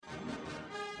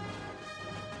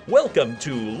Welcome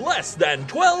to Less Than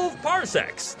 12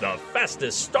 Parsecs, the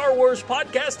fastest Star Wars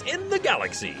podcast in the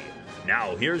galaxy.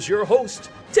 Now here's your host,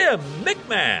 Tim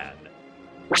McMahon.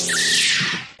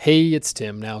 Hey, it's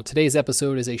Tim. Now, today's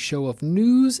episode is a show of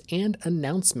news and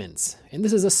announcements. And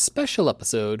this is a special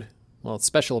episode. Well, it's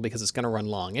special because it's going to run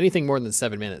long. Anything more than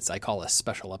 7 minutes, I call a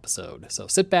special episode. So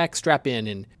sit back, strap in,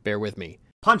 and bear with me.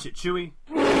 Punch it, Chewie.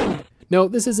 No,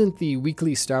 this isn't the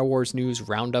weekly Star Wars news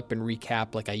roundup and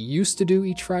recap like I used to do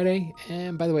each Friday.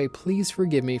 And by the way, please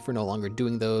forgive me for no longer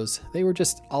doing those. They were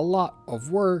just a lot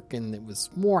of work and it was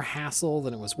more hassle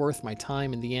than it was worth my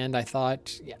time. In the end, I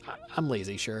thought, yeah, I'm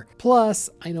lazy, sure. Plus,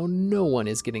 I know no one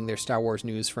is getting their Star Wars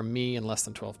news from me in less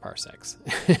than 12 parsecs.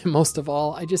 Most of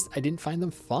all, I didn't find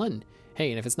them fun. Hey,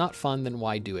 and if it's not fun, then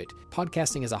why do it?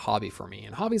 Podcasting is a hobby for me,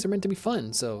 and hobbies are meant to be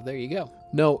fun, so there you go.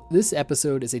 No, this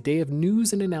episode is a day of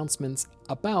news and announcements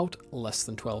about less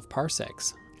than 12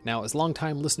 parsecs. Now, as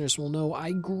longtime listeners will know,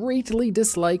 I greatly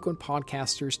dislike when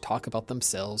podcasters talk about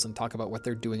themselves and talk about what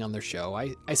they're doing on their show.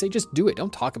 I say just do it.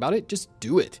 Don't talk about it, just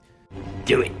do it.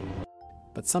 Do it.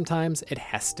 But sometimes it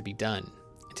has to be done.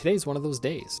 Today's one of those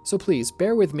days. So please,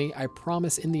 bear with me. I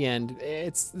promise in the end,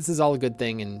 this is all a good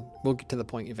thing and we'll get to the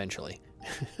point eventually.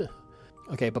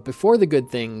 Okay, but before the good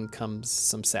thing comes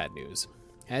some sad news.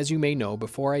 As you may know,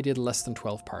 before I did Less Than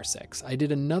 12 Parsecs, I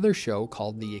did another show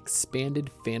called the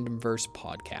Expanded Fandomverse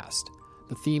Podcast.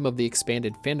 The theme of the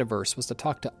Expanded Fandomverse was to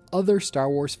talk to other Star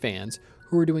Wars fans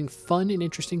who were doing fun and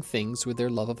interesting things with their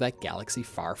love of that galaxy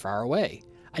far, far away.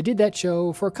 I did that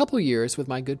show for a couple of years with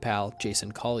my good pal,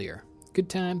 Jason Collier. Good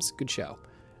times, good show.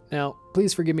 Now,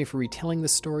 please forgive me for retelling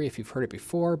this story if you've heard it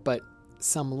before, but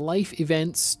some life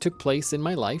events took place in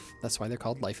my life. That's why they're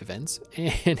called life events.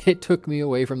 And it took me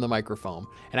away from the microphone.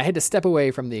 And I had to step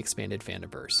away from the Expanded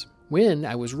Fandomverse. When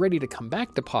I was ready to come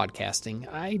back to podcasting,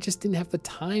 I just didn't have the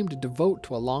time to devote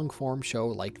to a long-form show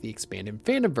like the Expanded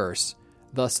Fandomverse.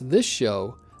 Thus, this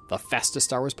show, the fastest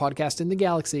Star Wars podcast in the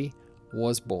galaxy,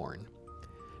 was born.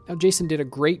 Now, Jason did a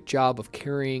great job of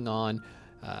carrying on.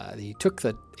 He took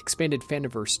the Expanded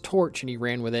Fandomverse torch and he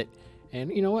ran with it. And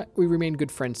you know what? We remain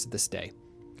good friends to this day.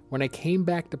 When I came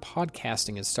back to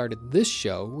podcasting and started this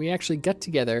show, we actually got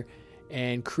together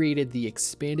and created the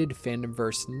Expanded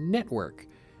Fandomverse Network.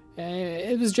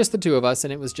 It was just the two of us,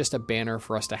 and it was just a banner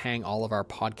for us to hang all of our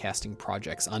podcasting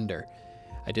projects under.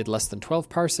 I did Less Than 12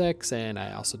 Parsecs, and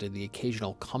I also did the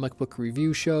occasional comic book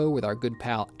review show with our good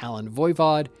pal Alan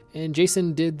Voivod. And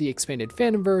Jason did the Expanded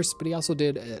Fandomverse, but he also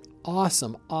did an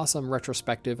awesome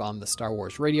retrospective on the Star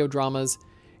Wars radio dramas.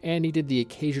 And he did the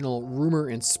occasional rumor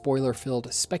and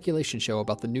spoiler-filled speculation show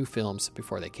about the new films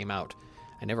before they came out.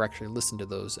 I never actually listened to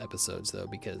those episodes, though,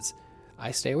 because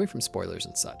I stay away from spoilers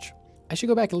and such. I should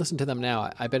go back and listen to them now.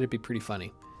 I bet it'd be pretty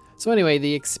funny. So anyway,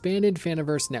 the Expanded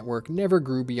Fandomverse Network never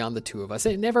grew beyond the two of us.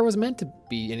 It never was meant to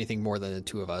be anything more than the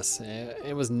two of us.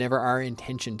 It was never our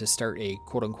intention to start a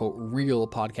quote-unquote real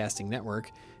podcasting network.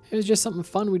 It was just something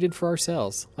fun we did for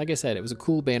ourselves. Like I said, it was a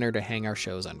cool banner to hang our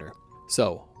shows under.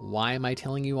 So, why am I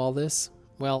telling you all this?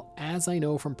 Well, as I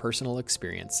know from personal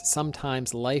experience,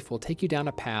 sometimes life will take you down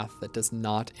a path that does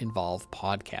not involve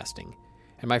podcasting.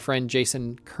 And my friend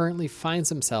Jason currently finds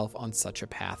himself on such a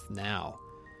path now.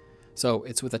 So,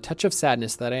 it's with a touch of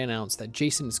sadness that I announce that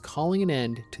Jason is calling an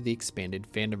end to the Expanded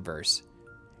Fandomverse.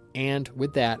 And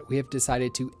with that, we have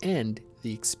decided to end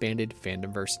the Expanded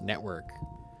Fandomverse Network.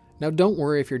 Now, don't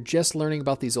worry if you're just learning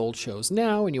about these old shows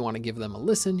now and you want to give them a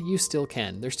listen, you still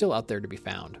can. They're still out there to be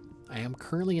found. I am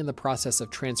currently in the process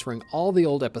of transferring all the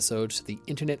old episodes to the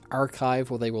Internet Archive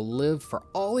where they will live for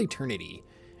all eternity.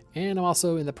 And I'm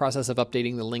also in the process of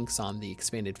updating the links on the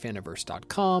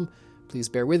expandedfandomverse.com. Please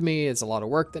bear with me, it's a lot of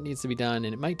work that needs to be done,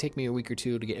 and it might take me a week or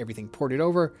two to get everything ported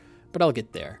over, but I'll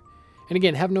get there. And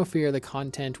again, have no fear, the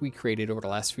content we created over the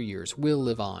last few years will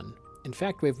live on. In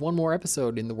fact, we have one more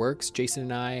episode in the works. Jason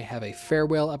and I have a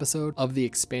farewell episode of the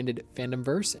Expanded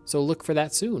Fandomverse, so look for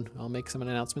that soon. I'll make some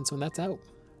announcements when that's out.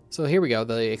 So here we go.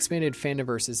 The Expanded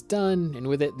Fandomverse is done, and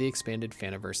with it, the Expanded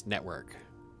Fandomverse Network.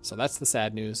 So that's the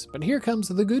sad news, but here comes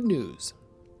the good news.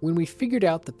 When we figured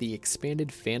out that the Expanded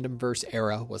Fandomverse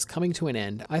era was coming to an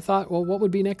end, I thought, well, what would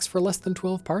be next for Less Than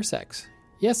 12 Parsecs?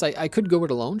 Yes, I could go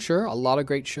it alone, sure. A lot of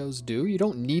great shows do. You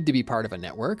don't need to be part of a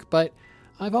network, but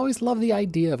I've always loved the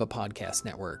idea of a podcast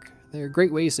network. They're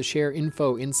great ways to share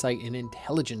info, insight, and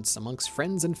intelligence amongst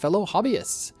friends and fellow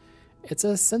hobbyists. It's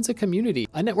a sense of community.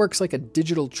 A network's like a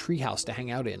digital treehouse to hang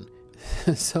out in.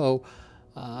 So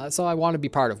I want to be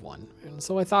part of one. And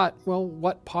so I thought, well,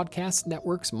 what podcast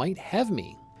networks might have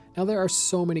me? Now, there are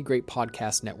so many great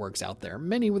podcast networks out there,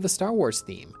 many with a Star Wars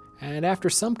theme. And after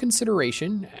some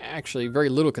consideration, actually very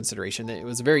little consideration, it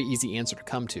was a very easy answer to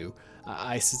come to.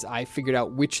 I figured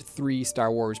out which 3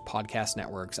 Star Wars podcast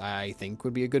networks I think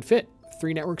would be a good fit.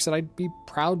 3 networks that I'd be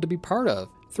proud to be part of.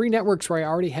 3 networks where I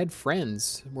already had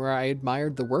friends, where I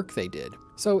admired the work they did.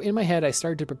 So in my head, I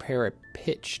started to prepare a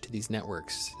pitch to these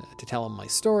networks, to tell them my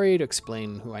story, to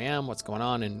explain who I am, what's going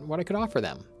on, and what I could offer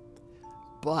them.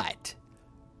 But,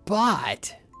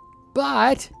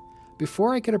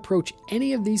 before I could approach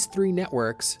any of these 3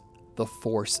 networks, the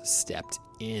Force stepped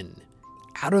in.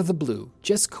 Out of the blue,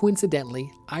 just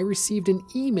coincidentally, I received an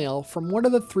email from one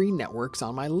of the 3 networks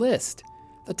on my list.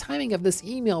 The timing of this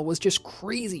email was just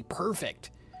crazy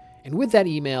perfect. And with that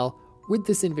email, with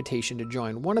this invitation to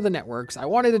join one of the networks I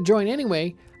wanted to join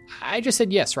anyway, I just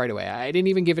said yes right away. I didn't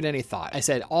even give it any thought. I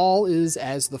said, all is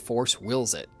as the Force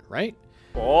wills it, right?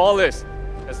 All is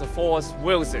as the Force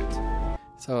wills it.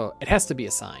 So it has to be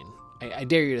a sign. I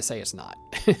dare you to say it's not.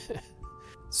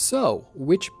 So,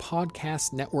 which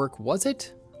podcast network was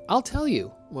it? I'll tell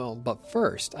you. Well, but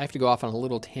first, I have to go off on a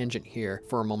little tangent here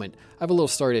for a moment. I have a little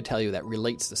story to tell you that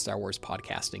relates to Star Wars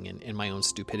podcasting and my own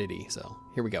stupidity. So,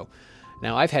 here we go.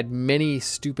 Now, I've had many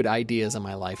stupid ideas in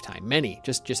my lifetime. Many.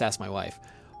 Just ask my wife.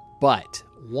 But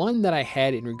one that I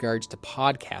had in regards to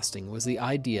podcasting was the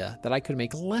idea that I could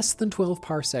make Less Than 12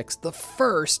 Parsecs the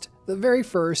very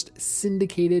first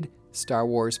syndicated Star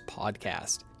Wars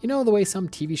podcast. You know the way some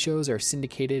TV shows are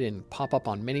syndicated and pop up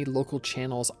on many local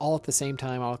channels all at the same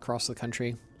time all across the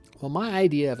country? Well, my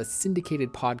idea of a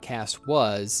syndicated podcast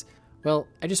was, well,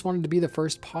 I just wanted to be the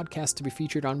first podcast to be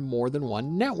featured on more than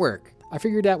one network. I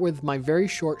figured that with my very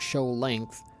short show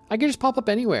length, I could just pop up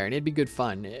anywhere and it'd be good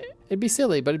fun. It'd be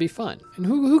silly, but it'd be fun. And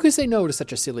who could say no to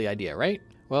such a silly idea, right?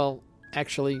 Well,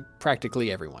 actually,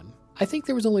 practically everyone. I think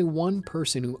there was only one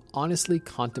person who honestly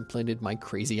contemplated my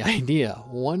crazy idea,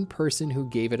 one person who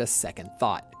gave it a second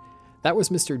thought. That was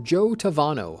Mr. Joe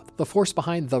Tavano, the force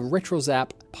behind the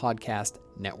RetroZap podcast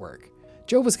network.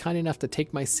 Joe was kind enough to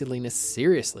take my silliness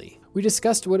seriously. We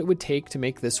discussed what it would take to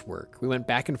make this work. We went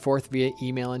back and forth via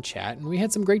email and chat, and we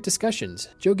had some great discussions.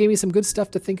 Joe gave me some good stuff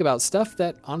to think about, stuff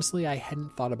that honestly I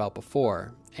hadn't thought about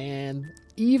before. And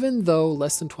even though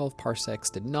Less Than 12 Parsecs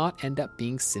did not end up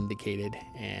being syndicated,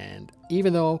 and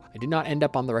even though I did not end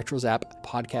up on the RetroZap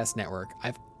podcast network,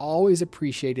 I've always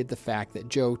appreciated the fact that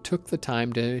Joe took the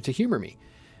time to humor me.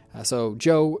 So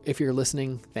Joe, if you're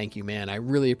listening, thank you, man. I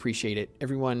really appreciate it.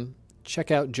 Everyone, check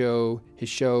out Joe, his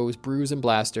shows, Brews and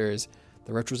Blasters,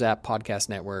 the RetroZap podcast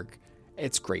network.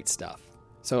 It's great stuff.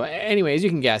 So anyway, as you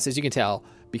can guess, as you can tell,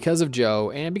 because of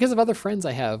Joe and because of other friends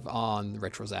I have on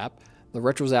RetroZap, the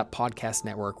RetroZap podcast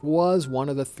network was one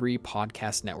of the 3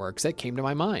 podcast networks that came to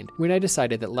my mind when I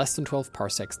decided that Less Than 12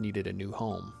 Parsecs needed a new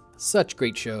home. Such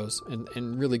great shows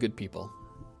and really good people.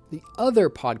 The other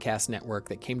podcast network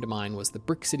that came to mind was the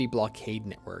Brick City Blockade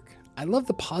Network. I love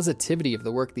the positivity of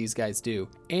the work these guys do,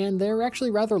 and they're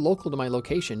actually rather local to my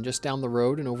location, just down the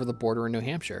road and over the border in New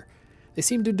Hampshire. They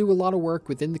seem to do a lot of work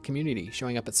within the community,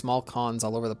 showing up at small cons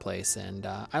all over the place, and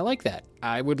I like that.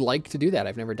 I would like to do that.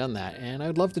 I've never done that, and I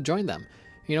would love to join them.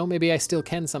 You know, maybe I still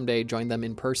can someday join them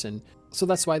in person, so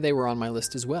that's why they were on my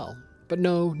list as well. But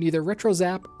no, neither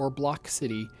RetroZap or Block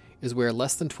City is where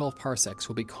Less Than 12 Parsecs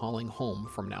will be calling home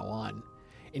from now on.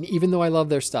 And even though I love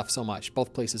their stuff so much,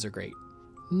 both places are great.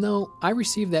 No, I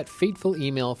received that fateful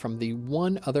email from the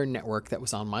one other network that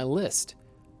was on my list.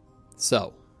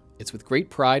 So, it's with great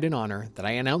pride and honor that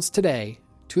I announce today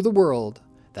to the world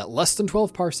that Less Than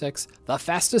 12 Parsecs, the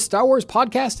fastest Star Wars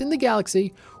podcast in the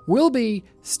galaxy, will be,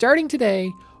 starting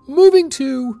today, moving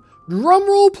to,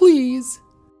 drumroll please,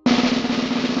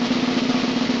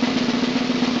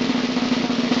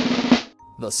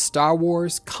 the Star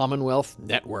Wars Commonwealth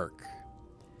Network.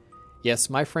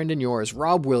 Yes, my friend and yours,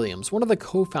 Rob Williams, one of the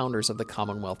co-founders of the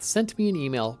Commonwealth, sent me an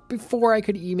email before I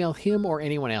could email him or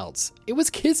anyone else. It was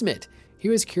kismet. He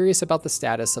was curious about the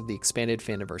status of the expanded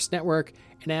Faniverse network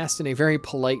and asked in a very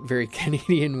polite, very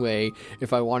Canadian way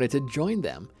if I wanted to join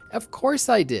them. Of course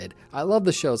I did. I love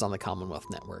the shows on the Commonwealth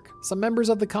network. Some members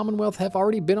of the Commonwealth have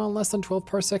already been on Less Than 12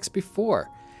 Parsecs before.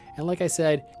 And like I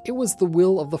said, it was the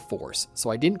will of the Force, so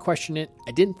I didn't question it,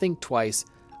 I didn't think twice,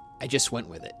 I just went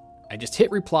with it. I just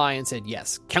hit reply and said,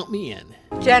 yes, count me in.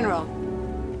 General,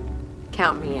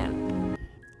 count me in.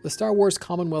 The Star Wars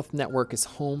Commonwealth Network is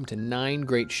home to 9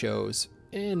 great shows,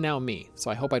 and now me, so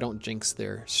I hope I don't jinx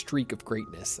their streak of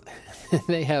greatness.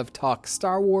 They have Talk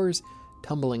Star Wars,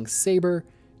 Tumbling Saber,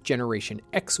 Generation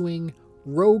X-Wing,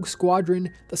 Rogue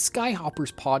Squadron, the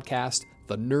Skyhoppers Podcast,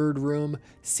 The Nerd Room,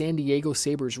 San Diego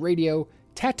Sabres Radio,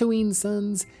 Tatooine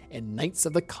Sons, and Knights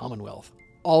of the Commonwealth.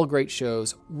 All great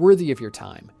shows, worthy of your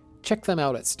time. check them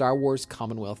out at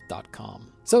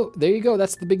StarWarsCommonwealth.com. So there you go,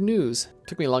 that's the big news.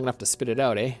 Took me long enough to spit it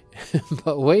out, eh?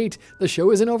 But wait, the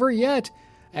show isn't over yet.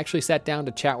 I actually sat down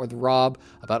to chat with Rob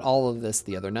about all of this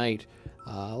the other night.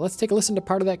 Let's take a listen to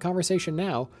part of that conversation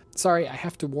now. Sorry, I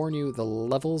have to warn you, the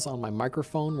levels on my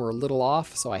microphone were a little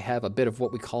off, so I have a bit of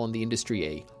what we call in the industry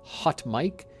a hot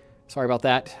mic. Sorry about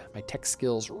that. My tech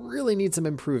skills really need some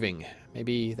improving.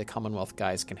 Maybe the Commonwealth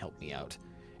guys can help me out.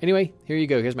 Anyway, here you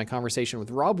go. Here's my conversation with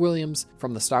Rob Williams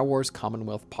from the Star Wars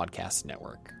Commonwealth Podcast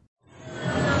Network.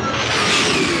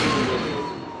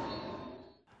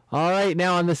 All right,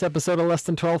 now on this episode of Less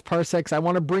Than 12 Parsecs, I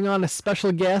want to bring on a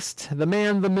special guest, the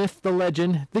man, the myth, the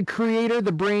legend, the creator,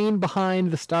 the brain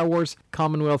behind the Star Wars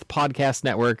Commonwealth Podcast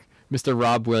Network, Mr.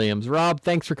 Rob Williams. Rob,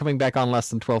 thanks for coming back on Less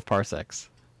Than 12 Parsecs.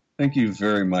 Thank you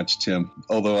very much, Tim.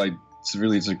 Although I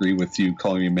really disagree with you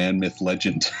calling me man, myth,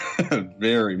 legend.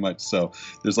 Very much so.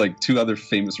 There's like two other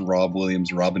famous Rob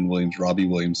Williams, Robin Williams, Robbie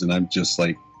Williams, and I'm just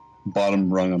like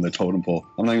bottom rung on the totem pole.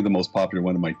 I'm not even the most popular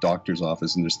one in my doctor's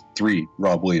office, and there's 3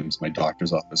 Rob Williams in my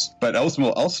doctor's office. But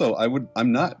also,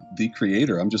 I'm not the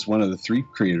creator. I'm just one of the 3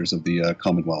 creators of the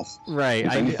Commonwealth. Right.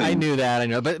 I knew that. I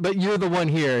know. But you're the one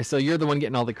here, so you're the one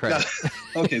getting all the credit.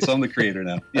 Okay, so I'm the creator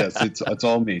now. Yes, it's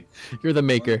all me. You're the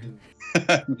maker.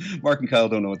 Mark and Kyle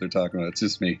don't know what they're talking about. It's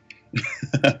just me.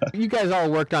 You guys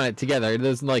all worked on it together.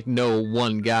 There's like no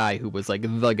one guy who was like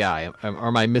the guy. Or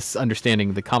am I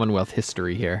misunderstanding the Commonwealth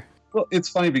history here? Well, it's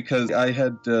funny because I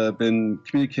had been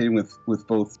communicating with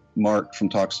both Mark from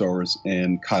Talk Star Wars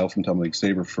and Kyle from Tom League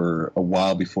Saber for a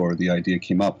while before the idea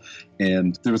came up.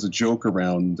 And there was a joke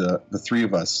around the 3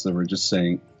 of us that were just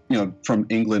saying, from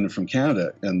England and from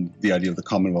Canada, and the idea of the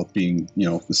Commonwealth being,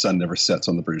 the sun never sets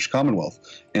on the British Commonwealth.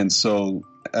 And so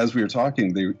as we were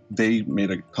talking, they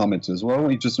made a comment as well, why don't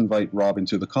we just invite Rob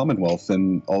into the Commonwealth?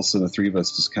 And also the 3 of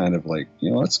us just kind of like,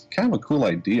 it's kind of a cool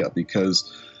idea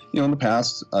because in the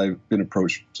past, I've been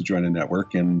approached to join a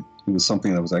network, and it was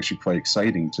something that was actually quite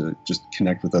exciting to just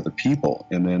connect with other people.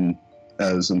 And then,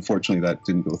 as unfortunately that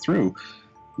didn't go through,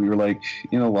 we were like,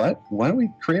 you know what? Why don't we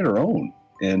create our own?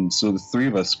 And so the 3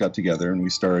 of us got together, and we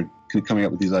started coming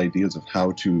up with these ideas of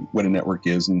what a network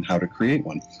is and how to create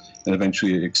one. And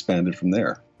eventually it expanded from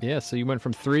there. Yeah, so you went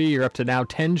from 3, you're up to now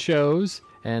 10 shows.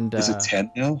 And is it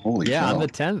 10 now? Holy cow. Yeah, I'm the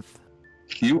 10th.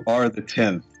 You are the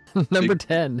 10th. Number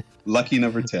 10. Lucky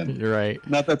number 10. You're right.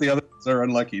 Not that the others are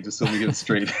unlucky, just so we get it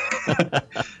straight.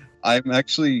 I'm a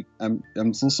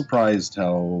little surprised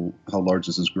how large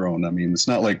this has grown. I mean, it's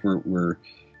not like we're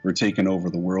taking over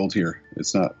the world here.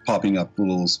 It's not popping up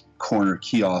little corner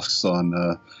kiosks in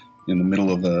the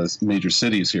middle of major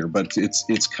cities here, but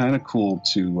it's kind of cool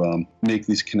to make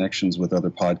these connections with other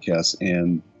podcasts.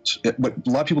 And what a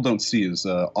lot of people don't see is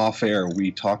off air,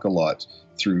 we talk a lot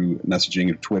through messaging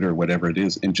or Twitter or whatever it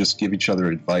is, and just give each other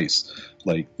advice.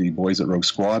 Like the boys at Rogue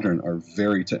Squadron are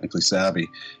very technically savvy,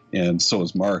 and so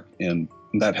is Mark, and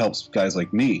that helps guys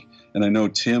like me. And I know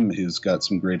Tim has got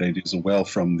some great ideas as well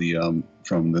from the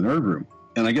Nerd Room.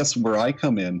 And I guess where I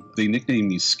come in, they nickname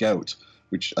me Scout,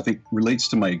 which I think relates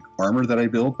to my armor that I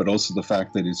build, but also the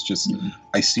fact that it's just,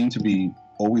 I seem to be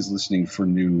always listening for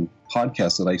new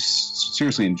podcasts that I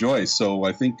seriously enjoy. So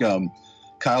I think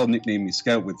Kyle nicknamed me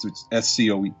Scout, which is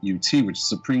SCOUT, which is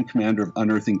Supreme Commander of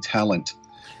Unearthing Talent.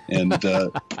 And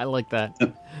I like that.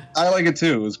 I like it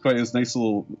too. It's a nice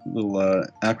little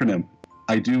acronym.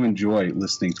 I do enjoy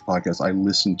listening to podcasts. I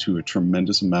listen to a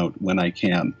tremendous amount when I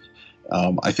can.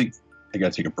 I think I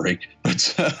got to take a break,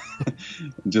 but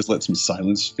just let some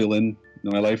silence fill in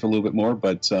my life a little bit more.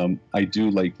 But I do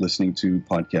like listening to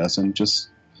podcasts, and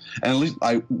at least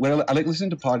I like listening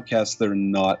to podcasts that are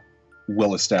not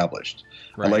well established.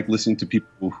 Right. I like listening to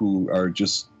people who are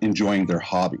just enjoying their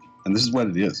hobby. And this is what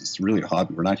it is. It's really a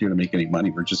hobby. We're not here to make any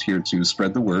money. We're just here to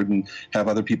spread the word and have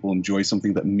other people enjoy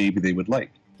something that maybe they would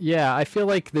like. Yeah, I feel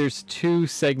like there's 2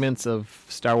 segments of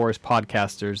Star Wars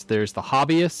podcasters. There's the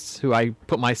hobbyists, who I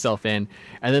put myself in,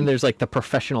 and then there's like the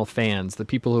professional fans, the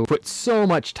people who put so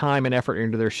much time and effort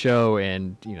into their show,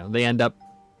 and they end up,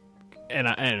 and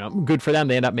I don't know, good for them.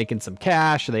 They end up making some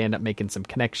cash. They end up making some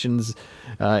connections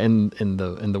in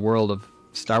the world of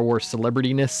Star Wars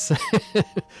celebrityness.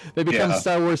 They become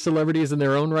Star Wars celebrities in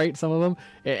their own right, some of them,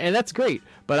 and that's great.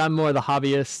 But I'm more the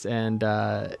hobbyist, and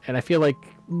I feel like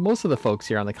most of the folks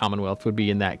here on the Commonwealth would be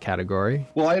in that category.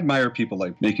 Well, I admire people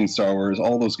like Making Star Wars,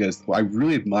 all those guys. I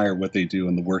really admire what they do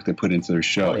and the work they put into their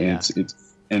show. Oh, yeah.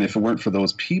 And if it weren't for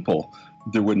those people,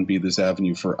 there wouldn't be this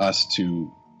avenue for us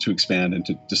to expand and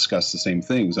to discuss the same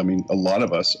things. I mean, a lot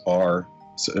of us are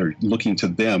looking to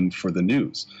them for the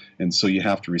news, and so you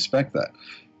have to respect that.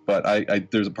 But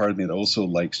there's a part of me that also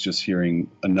likes just hearing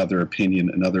another opinion,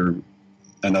 another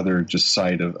another just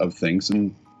side of things,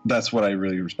 and that's what I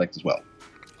really respect as well.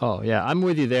 Oh yeah, I'm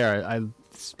with you there. I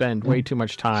spend way too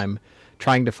much time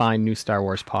trying to find new Star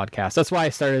Wars podcasts. That's why I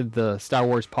started the Star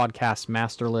Wars Podcast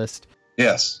Master List.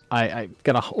 Yes. I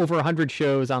got over 100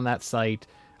 shows on that site.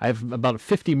 I have about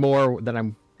 50 more that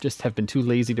I'm just have been too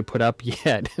lazy to put up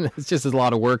yet. It's just a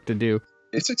lot of work to do.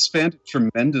 It's expanded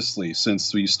tremendously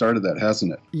since we started that,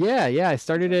 hasn't it? Yeah. I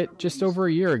started it just over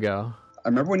a year ago. I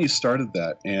remember when you started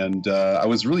that, and I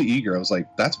was really eager. I was like,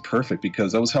 that's perfect,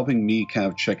 because that was helping me kind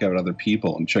of check out other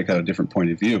people and check out a different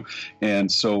point of view.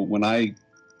 And so when I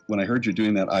heard you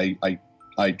doing that,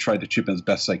 I tried to chip in as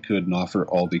best I could and offer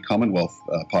all the Commonwealth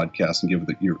podcasts and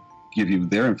give you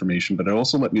their information, but it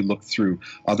also let me look through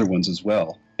other ones as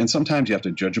well. And sometimes you have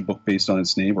to judge a book based on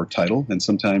its name or title, and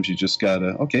sometimes you just gotta,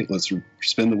 okay, let's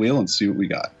spin the wheel and see what we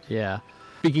got. Yeah.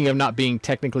 Speaking of not being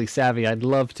technically savvy, I'd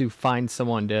love to find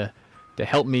someone to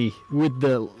help me with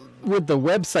the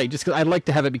website, just because I'd like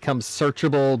to have it become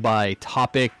searchable by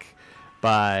topic,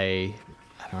 by,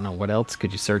 I don't know, what else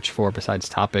could you search for besides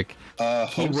topic?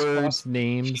 Keywords,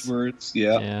 names. Keywords,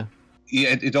 yeah.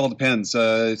 It all depends.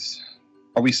 Are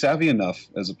we savvy enough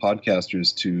as a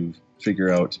podcasters to figure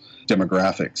out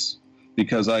demographics?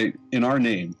 Because in our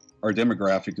name, our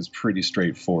demographic is pretty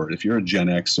straightforward. If you're a Gen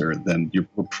Xer, then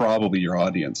we're probably your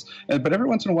audience. But every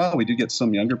once in a while, we do get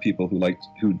some younger people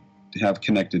who have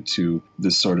connected to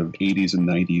this sort of 80s and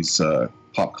 90s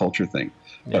pop culture thing.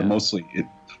 Yeah. But mostly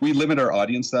we limit our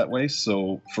audience that way.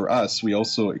 So for us, we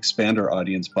also expand our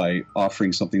audience by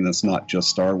offering something that's not just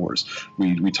Star Wars.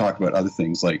 We talk about other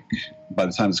things, like by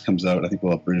the time this comes out, I think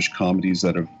we'll have British comedies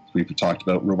that we've talked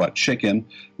about. Robot Chicken,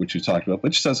 which we talked about,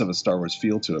 which does have a Star Wars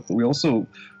feel to it. But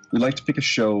we like to pick a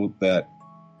show that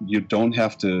you don't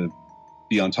have to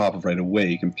be on top of right away.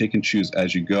 You can pick and choose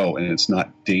as you go, and it's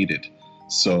not dated.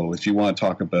 So if you want to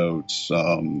talk about,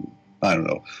 I don't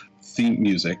know, theme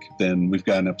music, then we've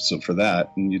got an episode for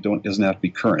that, and it doesn't have to be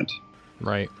current.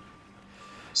 Right.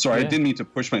 Sorry, I didn't mean to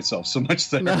push myself so much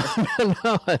there. No,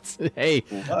 hey,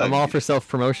 I'm all for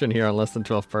self-promotion here on Less Than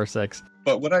 12 Parsecs.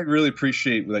 But what I really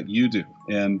appreciate that you do,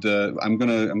 and I'm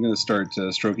gonna start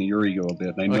stroking your ego a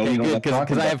bit. And I know you don't like talking about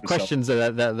because I have questions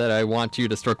that I want you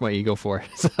to stroke my ego for.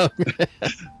 So.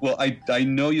 Well, I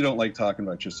know you don't like talking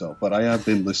about yourself, but I have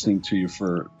been listening to you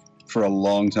for a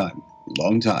long time,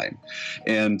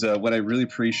 and what I really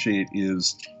appreciate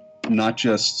is not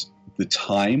just the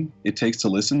time it takes to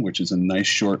listen, which is a nice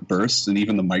short bursts, and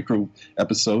even the micro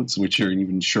episodes, which are in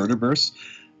even shorter bursts.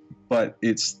 But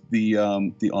it's the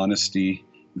honesty,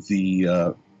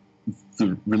 the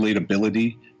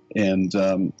relatability,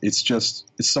 and it's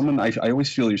someone I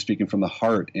always feel you're speaking from the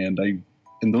heart, and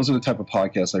those are the type of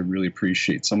podcasts I really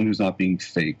appreciate. Someone who's not being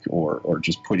fake or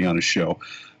just putting on a show,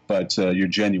 but you're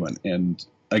genuine. And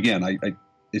again,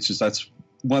 that's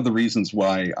one of the reasons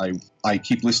why I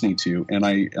keep listening to you, and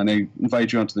I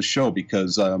invite you onto the show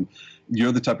because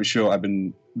you're the type of show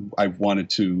I've wanted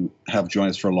to have join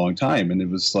us for a long time. And it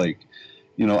was like,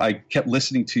 I kept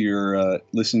listening to your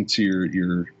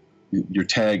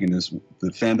tag in the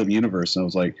fandom universe, and I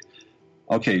was like,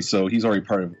 okay, so he's already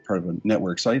part of a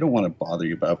network, so I don't want to bother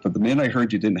you about. But the minute I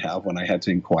heard you didn't have one, I had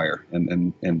to inquire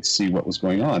and see what was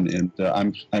going on. And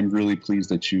I'm really pleased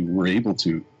that you were able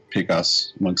to pick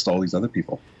us amongst all these other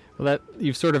people. Well, that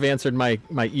you've sort of answered my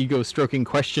ego stroking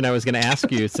question I was going to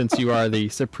ask you, since you are the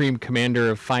supreme commander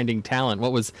of finding talent.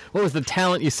 What was the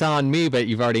talent you saw in me? But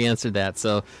you've already answered that,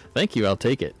 so thank you. I'll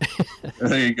take it.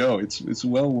 There you go. It's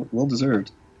well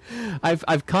deserved.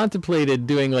 I've contemplated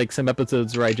doing like some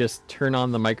episodes where I just turn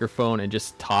on the microphone and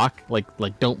just talk,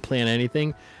 like don't plan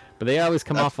anything, but they always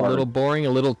come off a little boring, a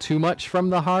little too much from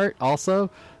the heart also.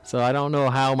 So I don't know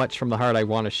how much from the heart I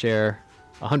want to share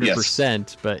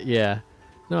 100%, but yeah.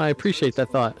 No, I appreciate that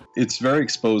thought. It's very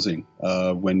exposing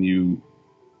when you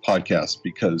podcast,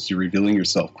 because you're revealing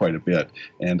yourself quite a bit.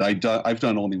 And I've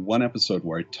done only one episode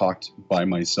where I talked by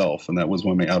myself, and that was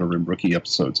one of my Outer Rim rookie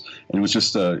episodes. And it was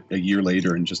just a year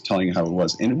later, and just telling you how it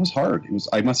was. And it was hard.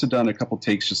 I must have done a couple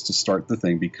takes just to start the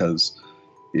thing, because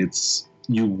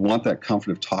you want that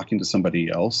comfort of talking to somebody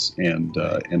else and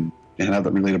have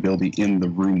that relatability in the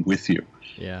room with you.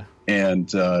 Yeah.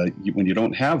 And when you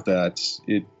don't have that,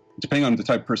 depending on the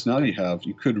type of personality you have,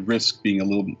 you could risk being a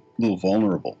little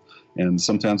vulnerable, and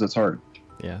sometimes it's hard.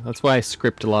 Yeah, that's why I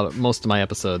script most of my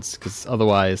episodes, because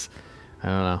otherwise, I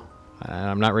don't know,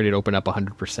 I'm not ready to open up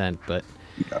 100%, but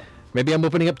maybe I'm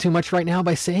opening up too much right now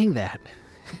by saying that.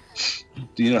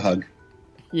 Do you need a hug?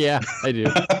 Yeah, I do.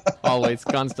 Always,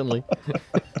 constantly.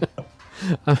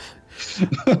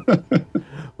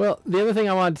 Well, the other thing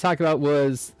I wanted to talk about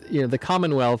was, the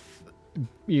Commonwealth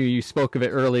you spoke of it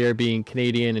earlier, being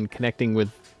Canadian and connecting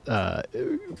with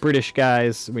British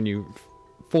guys when you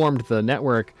formed the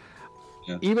network.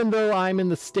 Yeah. Even though I'm in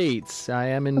the States, I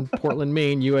am in Portland,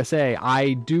 Maine, USA,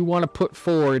 I do want to put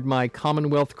forward my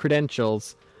Commonwealth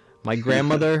credentials. My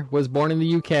grandmother was born in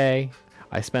the UK.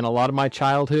 I spent a lot of my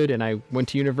childhood, and I went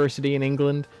to university in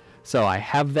England, so I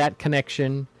have that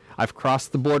connection. I've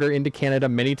crossed the border into Canada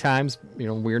many times. You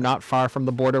know, we're not far from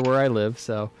the border where I live,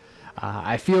 so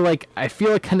I feel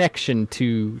a connection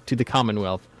to the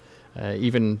Commonwealth,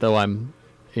 even though I'm,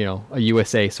 a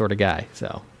USA sort of guy.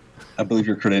 So I believe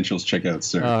your credentials check out,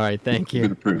 sir. All right, thank you.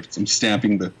 Been approved. I'm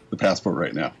stamping the passport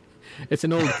right now. It's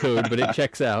an old code, but it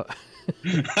checks out.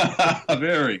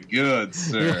 Very good,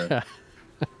 sir. Yeah.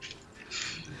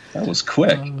 That was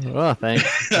quick. Oh,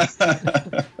 thanks.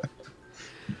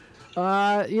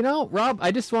 Rob,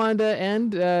 I just wanted to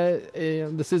end.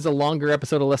 This is a longer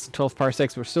episode of Less Than 12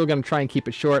 Parsecs. We're still going to try and keep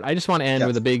it short. I just want to end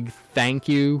with a big thank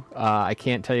you. I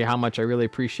can't tell you how much I really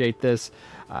appreciate this.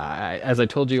 As I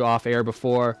told you off air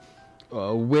before,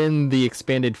 when the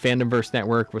expanded Fandomverse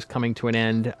network was coming to an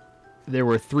end, there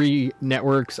were 3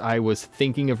 networks I was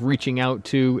thinking of reaching out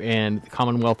to, and the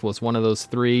Commonwealth was one of those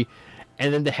 3.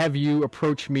 And then to have you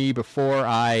approach me before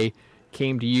I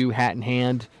came to you hat in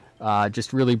hand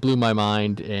just really blew my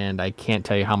mind, and I can't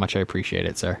tell you how much I appreciate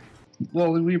it, sir.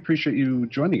 Well, we appreciate you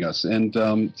joining us, and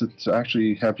to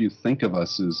actually have you think of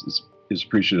us is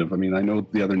appreciative. I mean, I know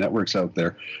the other networks out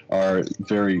there are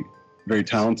very, very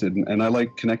talented, and I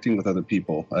like connecting with other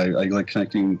people. I like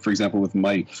connecting, for example, with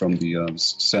Mike from the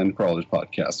Sandcrawlers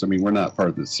podcast. I mean, we're not part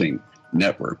of the same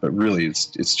network, but really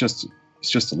it's just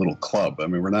a little club. I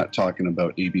mean, we're not talking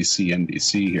about ABC,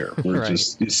 NBC here. We're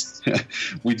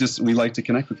right. we like to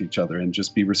connect with each other and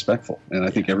just be respectful. And I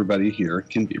think everybody here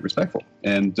can be respectful.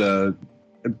 And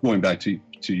going back to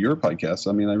your podcast,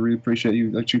 I mean, I really appreciate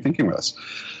you actually thinking with us.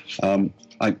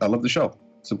 I love the show.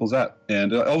 Simple as that.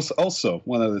 And also,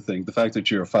 one other thing, the fact that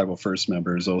you're a 501st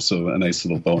member is also a nice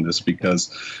little bonus,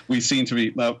 because we seem to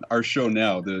be, our show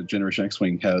now, the Generation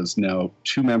X-Wing, has now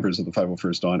 2 members of the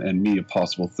 501st on, and me, a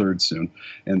possible 3rd soon.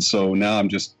 And so now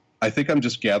I think I'm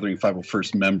just gathering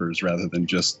 501st members rather than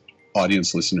just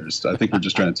audience listeners. I think we're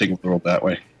just trying to take over the world that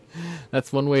way.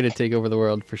 That's one way to take over the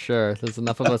world, for sure. There's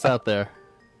enough of us out there.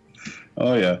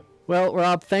 Oh, yeah. Well,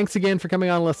 Rob, thanks again for coming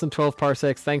on Less Than 12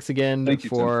 Parsecs. Thanks again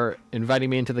for inviting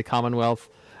me into the Commonwealth.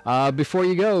 Before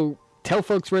you go, tell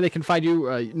folks where they can find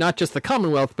you, not just the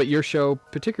Commonwealth, but your show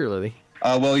particularly.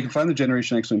 Well, you can find the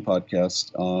Generation X-Wing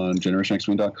podcast on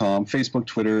generationxwing.com, Facebook,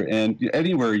 Twitter, and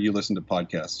anywhere you listen to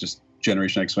podcasts, just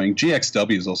Generation X-Wing.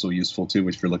 GXW is also useful, too,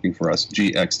 if you're looking for us,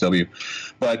 GXW.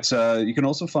 But you can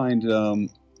also find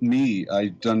me. I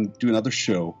do another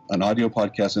show, an audio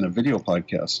podcast and a video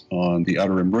podcast on the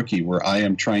Outer Rim Rookie, where I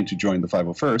am trying to join the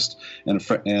 501st,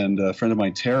 and a friend of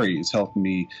mine, Terry, is helping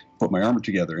me put my armor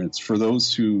together. And it's for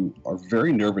those who are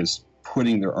very nervous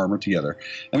putting their armor together.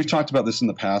 And we've talked about this in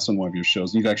the past on one of your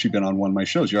shows. You've actually been on one of my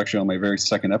shows. You're actually on my very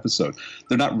second episode.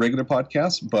 They're not regular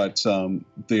podcasts, but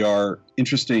they are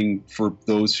interesting for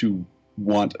those who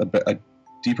want a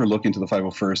deeper look into the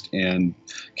 501st and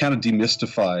kind of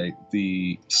demystify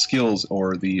the skills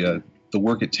or the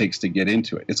work it takes to get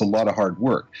into it. It's a lot of hard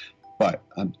work, but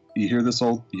you hear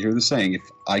the saying, if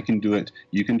I can do it,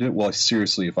 you can do it. Well,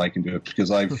 seriously, if I can do it,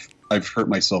 because I've hurt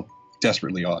myself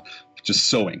desperately just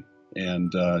sewing,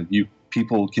 and you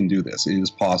people can do this. It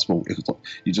is possible.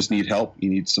 You just need help.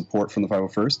 You need support from the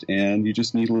 501st, and you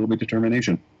just need a little bit of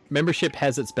determination. Membership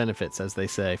has its benefits, as they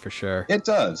say, for sure. It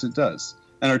does.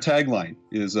 And our tagline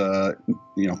is,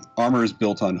 armor is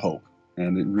built on hope,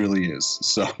 and it really is.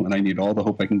 So, and I need all the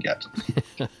hope I can get.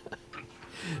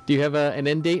 Do you have an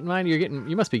end date in mind?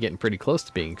 You must be getting pretty close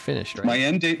to being finished, right? My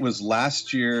end date was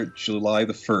last year, July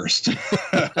the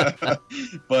 1st.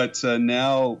 But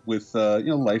now with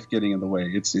life getting in the way,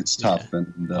 it's tough. Yeah.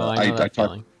 And I know that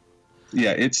feeling.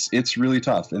 Yeah, it's really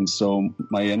tough. And so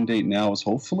my end date now is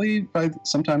hopefully by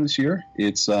sometime this year.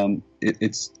 It's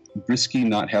risky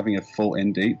not having a full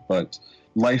end date, but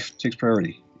life takes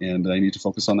priority, and I need to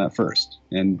focus on that first.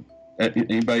 And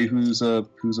anybody who's a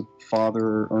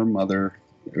father or mother,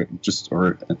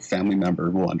 or a family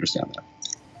member will understand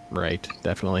that. Right,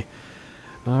 definitely.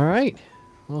 All right.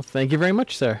 Well, thank you very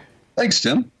much, sir. Thanks,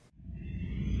 Tim.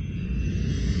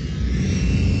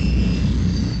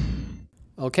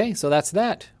 Okay, so that's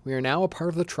that. We are now a part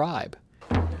of the tribe.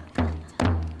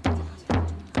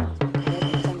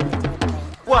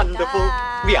 Wonderful.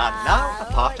 We are now a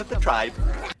part of the tribe.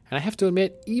 And I have to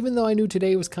admit, even though I knew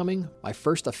today was coming, my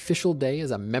first official day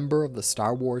as a member of the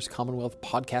Star Wars Commonwealth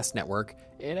Podcast Network,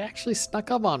 it actually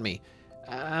snuck up on me.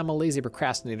 I'm a lazy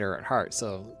procrastinator at heart,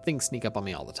 so things sneak up on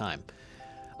me all the time.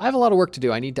 I have a lot of work to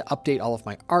do. I need to update all of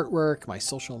my artwork, my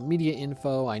social media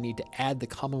info. I need to add the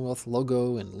Commonwealth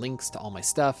logo and links to all my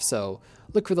stuff, so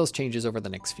look for those changes over the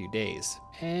next few days.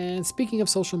 And speaking of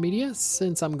social media,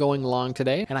 since I'm going long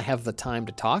today and I have the time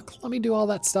to talk, let me do all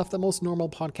that stuff that most normal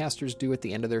podcasters do at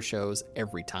the end of their shows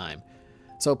every time.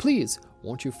 So please,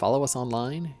 won't you follow us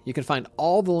online? You can find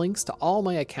all the links to all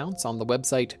my accounts on the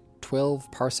website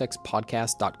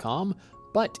 12parsecspodcast.com.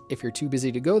 But if you're too busy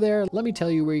to go there, let me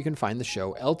tell you where you can find the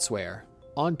show elsewhere.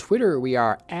 On Twitter, we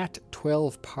are at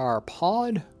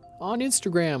 12parpod. On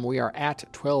Instagram, we are at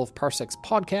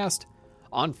 12parsecspodcast.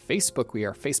 On Facebook, we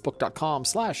are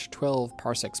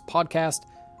facebook.com/12parsecspodcast.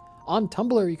 On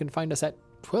Tumblr, you can find us at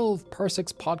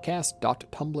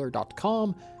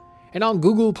 12parsecspodcast.tumblr.com. And on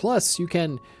Google Plus, you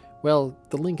can, well,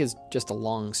 the link is just a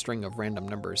long string of random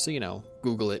numbers, so,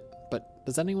 Google it. But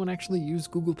does anyone actually use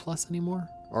Google Plus anymore?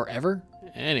 Or ever?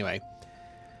 Anyway.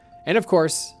 And of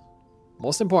course,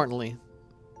 most importantly,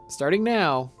 starting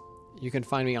now, you can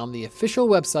find me on the official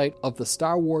website of the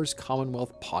Star Wars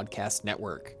Commonwealth Podcast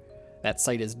Network. That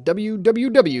site is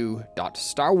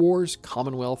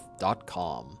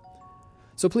www.starwarscommonwealth.com.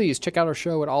 So please check out our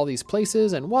show at all these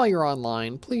places, and while you're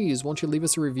online, please won't you leave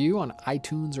us a review on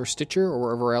iTunes or Stitcher or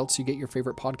wherever else you get your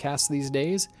favorite podcasts these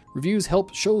days? Reviews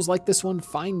help shows like this one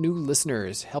find new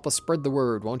listeners. Help us spread the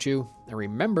word, won't you? And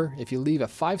remember, if you leave a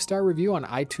 5-star review on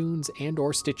iTunes and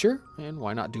or Stitcher, and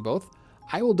why not do both,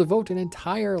 I will devote an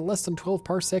entire Less Than 12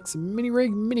 Parsecs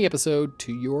mini-rig mini-episode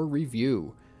to your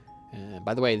review.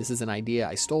 By the way, this is an idea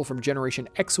I stole from Generation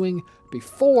X-Wing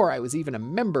before I was even a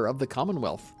member of the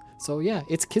Commonwealth. So yeah,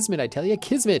 it's Kismet, I tell you,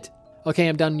 Kismet. Okay,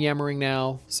 I'm done yammering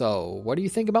now. So what do you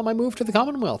think about my move to the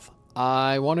Commonwealth?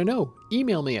 I want to know.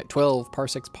 Email me at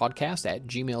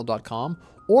 12parsecspodcast@gmail.com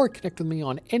or connect with me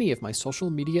on any of my social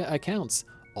media accounts.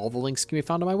 All the links can be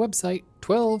found on my website,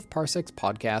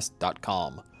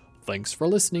 12parsecspodcast.com. Thanks for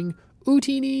listening.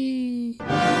 Utini!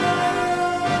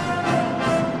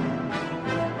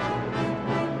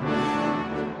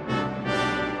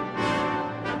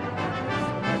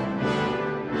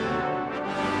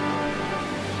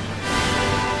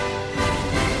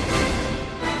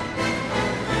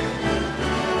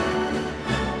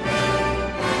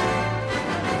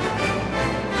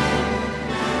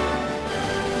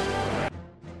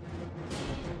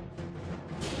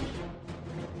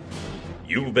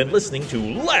 You've been listening to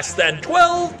Less Than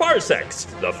 12 Parsecs,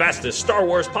 the fastest Star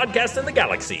Wars podcast in the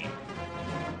galaxy.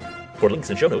 For links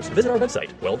and show notes, visit our website,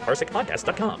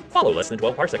 12parsecpodcast.com. Follow Less Than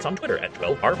 12 Parsecs on Twitter at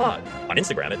 12parpod, on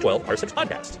Instagram at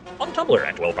 12parsecspodcast, on Tumblr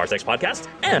at 12parsecspodcast,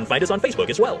 and find us on Facebook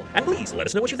as well. And please let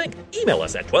us know what you think. Email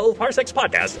us at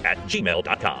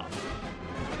 12parsecspodcast@gmail.com.